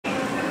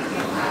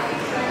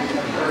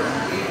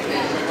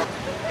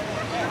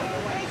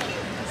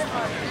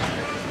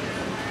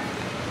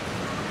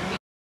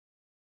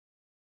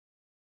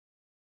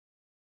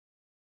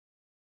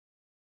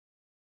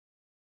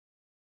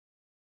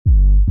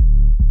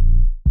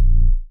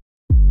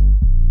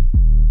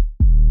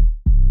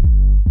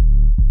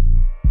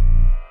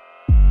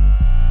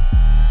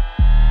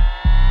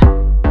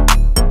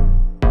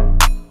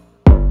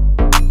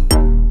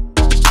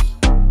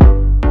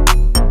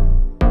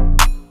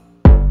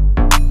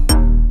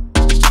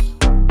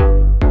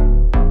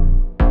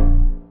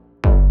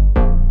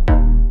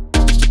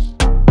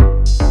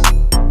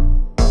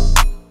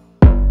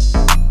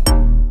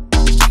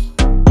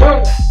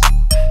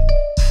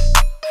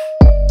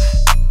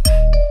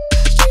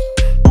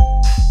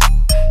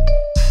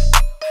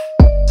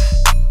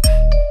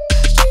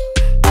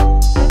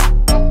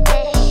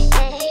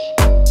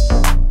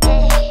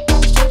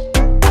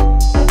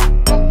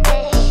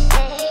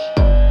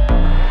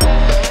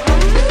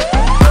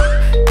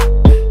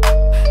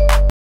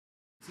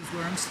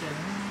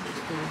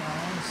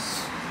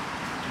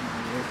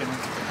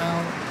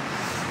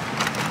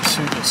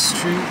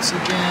shoots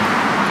again.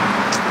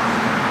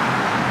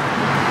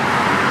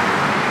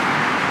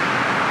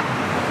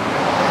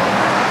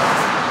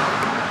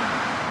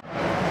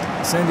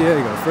 San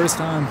Diego, first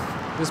time.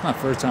 This is my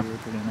first time.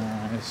 Pretty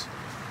nice.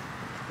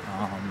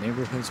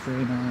 Neighborhood's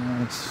pretty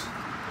nice.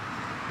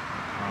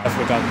 I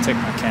forgot to take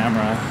my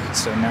camera,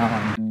 so now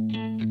I'm.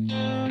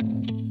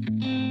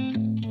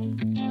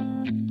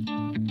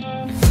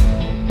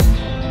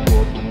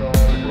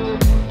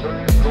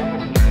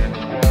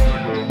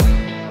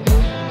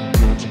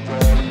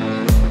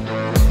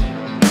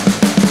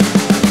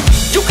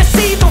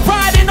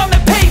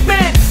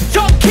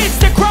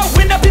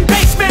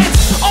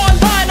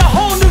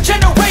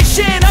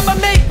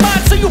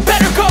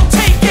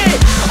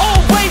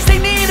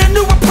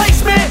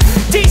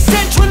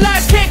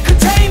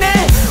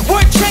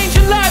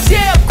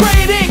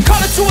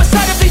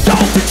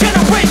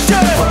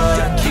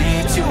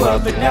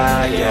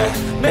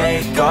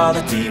 Make all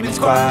the demons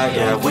quiet,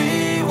 yeah.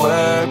 We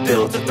were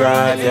built to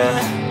thrive,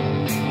 yeah.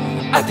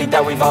 I think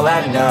that we've all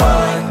had enough.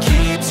 What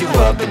keeps you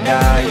up at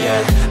night,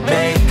 yeah.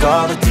 Make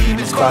all the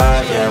demons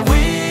quiet, yeah.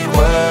 We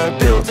were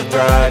built to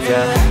thrive,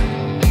 yeah.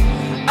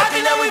 I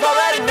think that we've all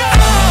had enough,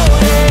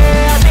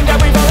 yeah. I think that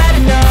we've all had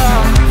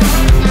enough.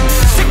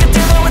 Sick of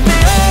dealing with the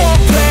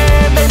old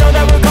plan. They know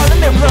that we're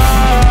calling it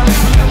wrong.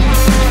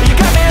 You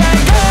got me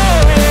like,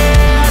 oh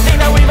yeah. I think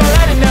that we've all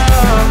had enough.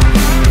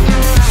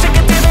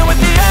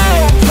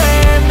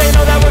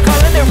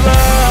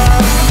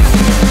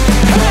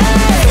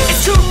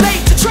 It's too late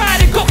to try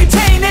to go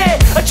contain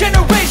it. A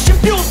generation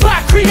fueled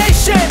by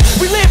creation.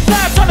 We live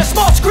lives on a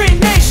small screen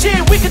nation.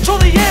 We control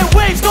the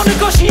airwaves, no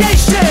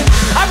negotiation.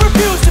 I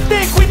refuse to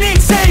think we need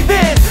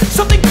saving.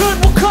 Something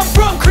good will come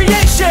from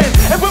creation.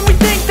 And when we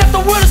think that the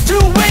world is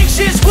too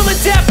anxious, we'll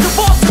adapt,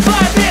 evolve,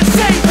 survive and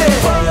save it.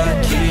 What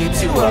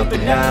keeps you up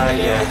at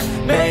night, yeah.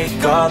 Make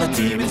all the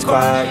demons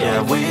quiet, yeah.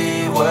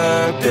 We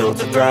were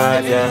built to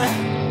thrive, yeah.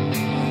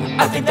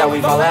 I think that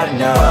we've all had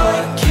enough.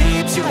 What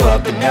keeps you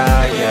up at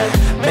night, yeah.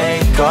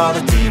 Make all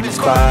the demons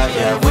quiet,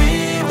 yeah.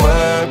 We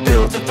were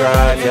built to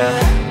thrive, yeah.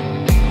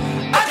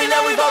 I think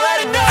that we've all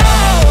had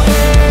enough,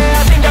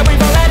 yeah. I think that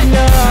we've all had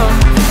enough.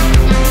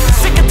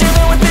 Sick of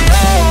dealing with the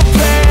old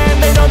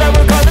plan. They know that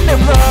we're calling it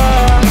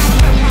wrong.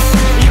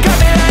 You got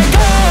me like,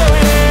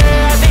 oh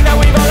yeah. I think that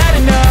we've all had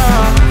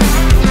enough.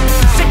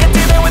 Sick of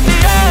dealing with the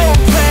old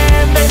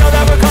plan. They know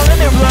that we're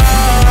calling it wrong.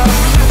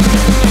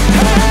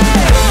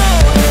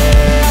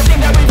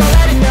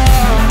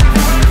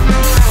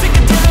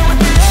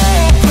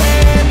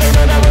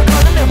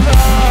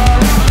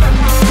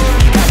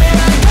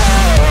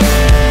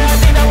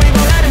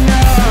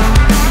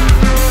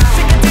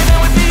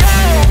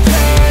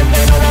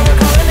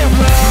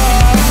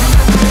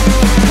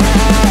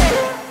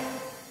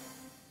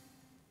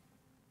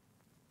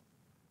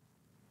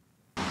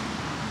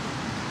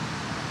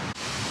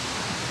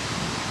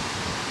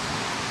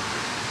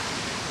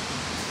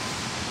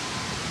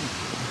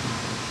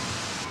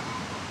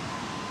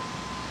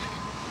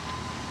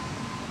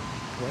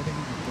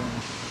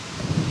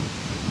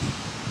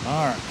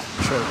 Alright,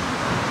 sure.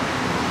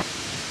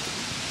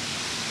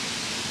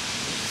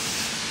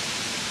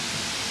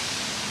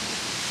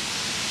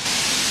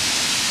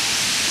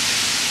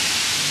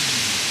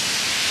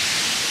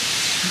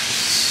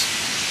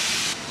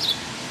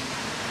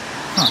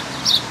 Huh.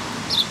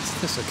 Is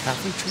this a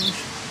Catholic church?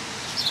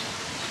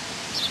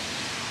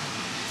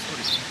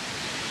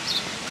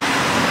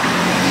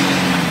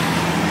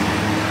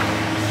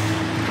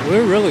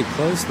 We're really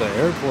close to the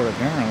airport,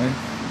 apparently.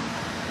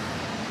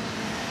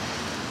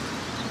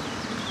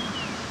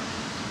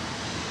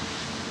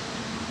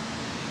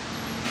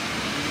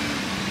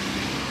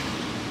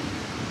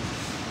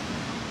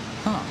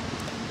 Huh.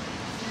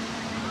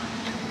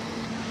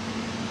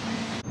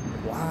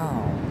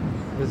 Wow.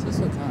 Is this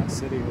the kind of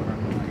city where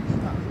I'm like,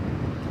 huh.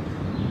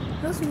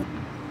 That's what...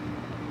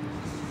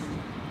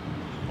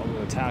 Although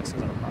the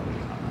taxes are probably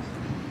high.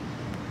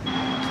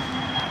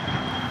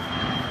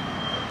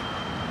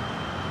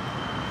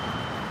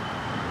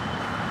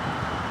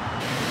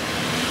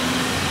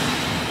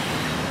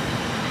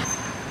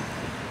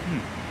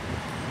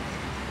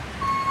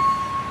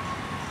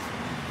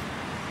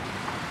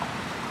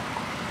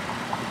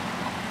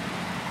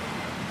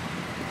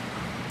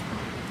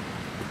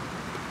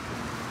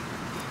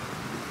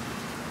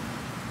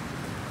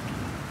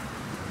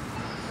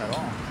 At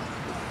all.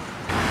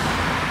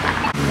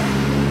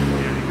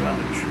 Yeah, you got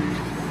the tree.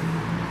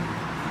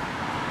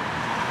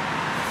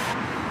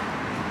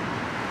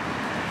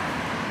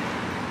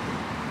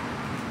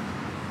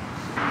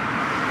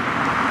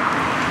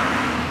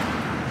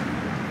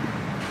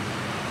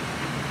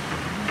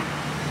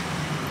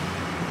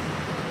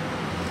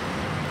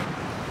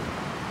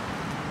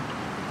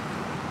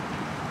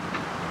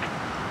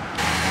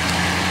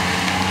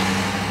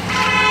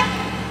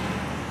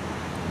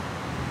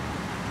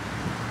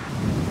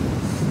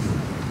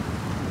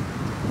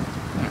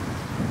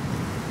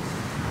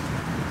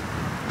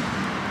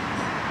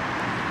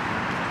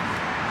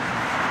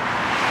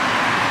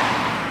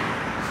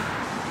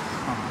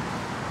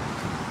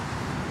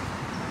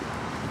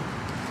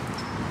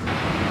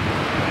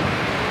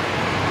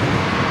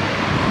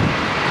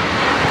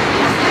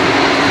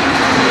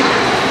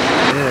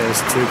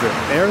 to the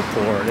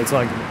airport. It's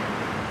like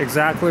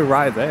exactly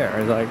right there.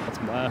 It's like it's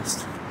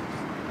blast.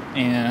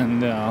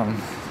 And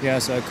yeah,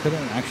 so I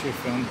couldn't actually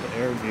film the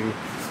air view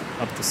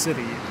of the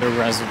city, the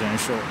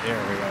residential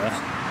area,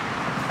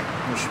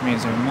 which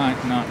means there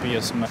might not be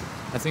as much.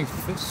 I think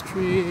 5th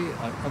Street,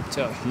 up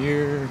to out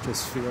here,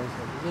 just feels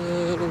a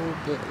little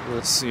bit.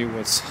 Let's see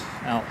what's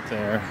out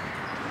there.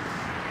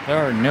 There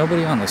are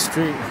nobody on the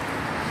street.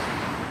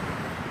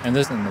 And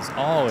this one is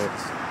always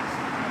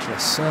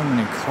just so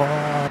many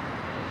cars.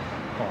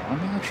 Oh, let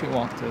me actually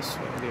walk this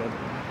way, the other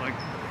way. Like,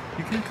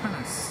 you can kind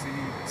of see.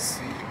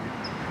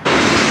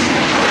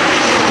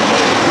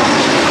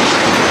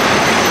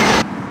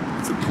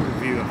 It's a cool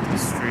view of the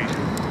street.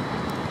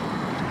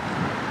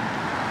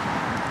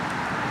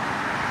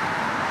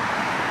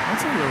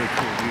 That's a really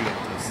cool view of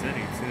the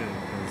city too,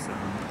 because you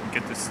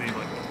get to see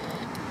like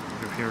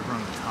you're here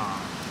from the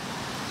top,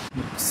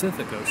 the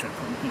Pacific Ocean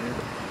from here.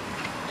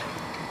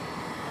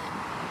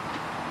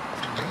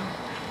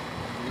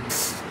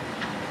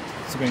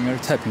 这边应该是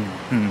太平洋，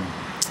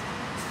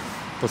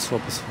不错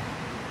不错。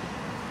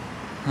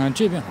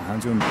这边好像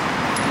就没。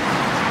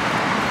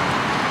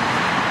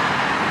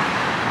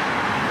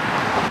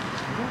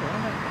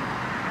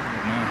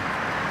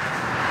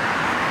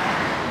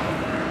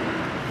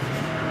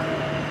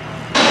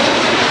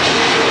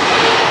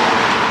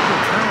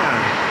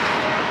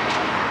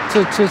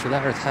这实在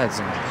是太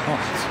近了，哇！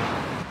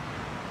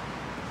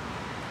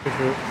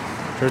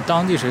这是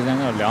当地时间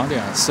的2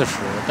点40，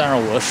但是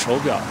我的手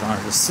表上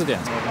是4点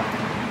多。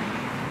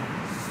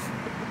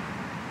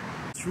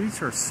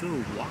Streets are so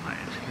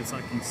wide. It's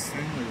like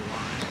insanely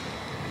wide.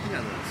 Look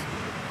at this.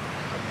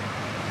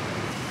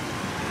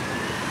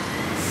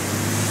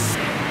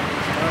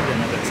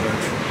 Another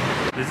church.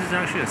 This is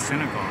actually a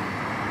synagogue.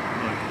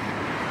 Look,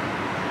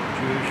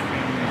 Jewish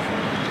families.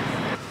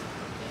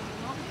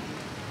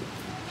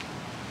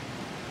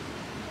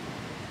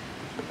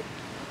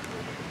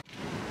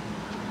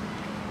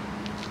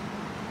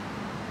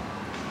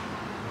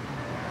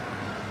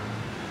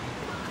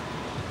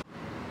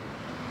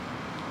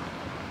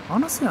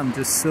 Honestly, I'm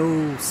just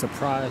so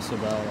surprised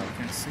about, like, I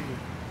can see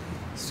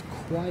it's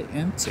quite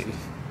empty.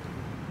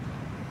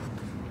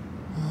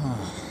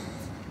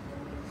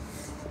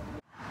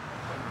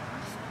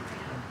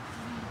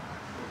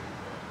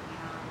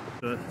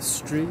 The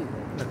street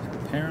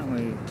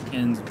apparently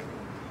ends.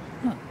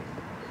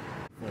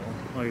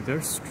 Like,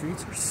 their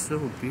streets are so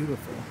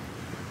beautiful.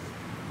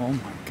 Oh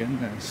my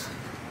goodness.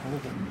 Oh.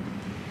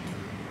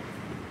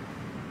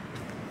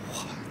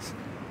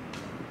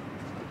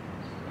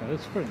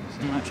 That's pretty nice.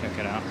 I might check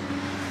it out.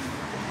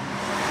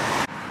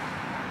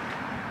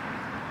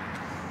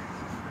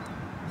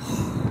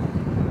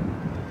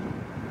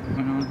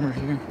 Went on over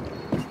here.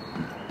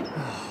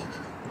 Oh.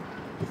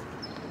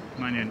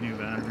 Might need a new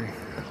battery.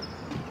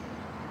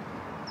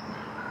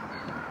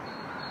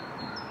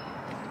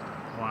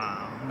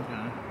 Wow,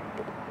 okay.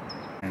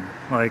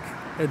 Like,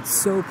 it's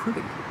so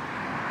pretty.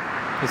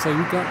 It's like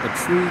you got the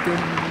tree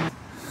going.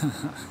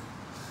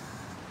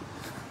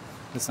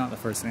 It's not the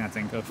first thing I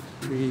think of.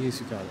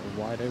 Trees, you got a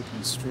wide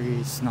open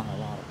streets, not a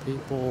lot of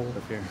people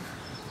up here.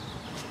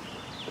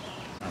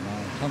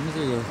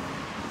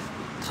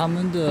 他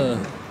们的，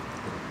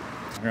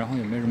然后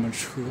也没什么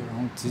车，然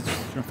后街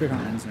就非常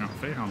安静，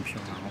非常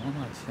漂亮。我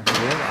的天，别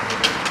打！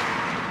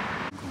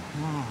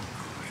哇，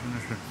真的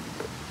是。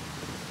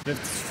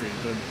Fifth Street,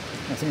 but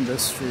I think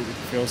this street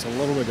feels a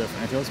little bit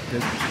different. It feels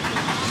busy.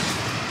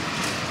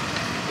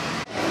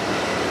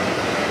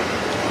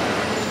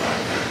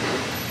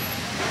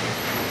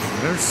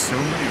 There's so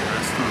many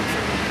restaurants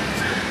over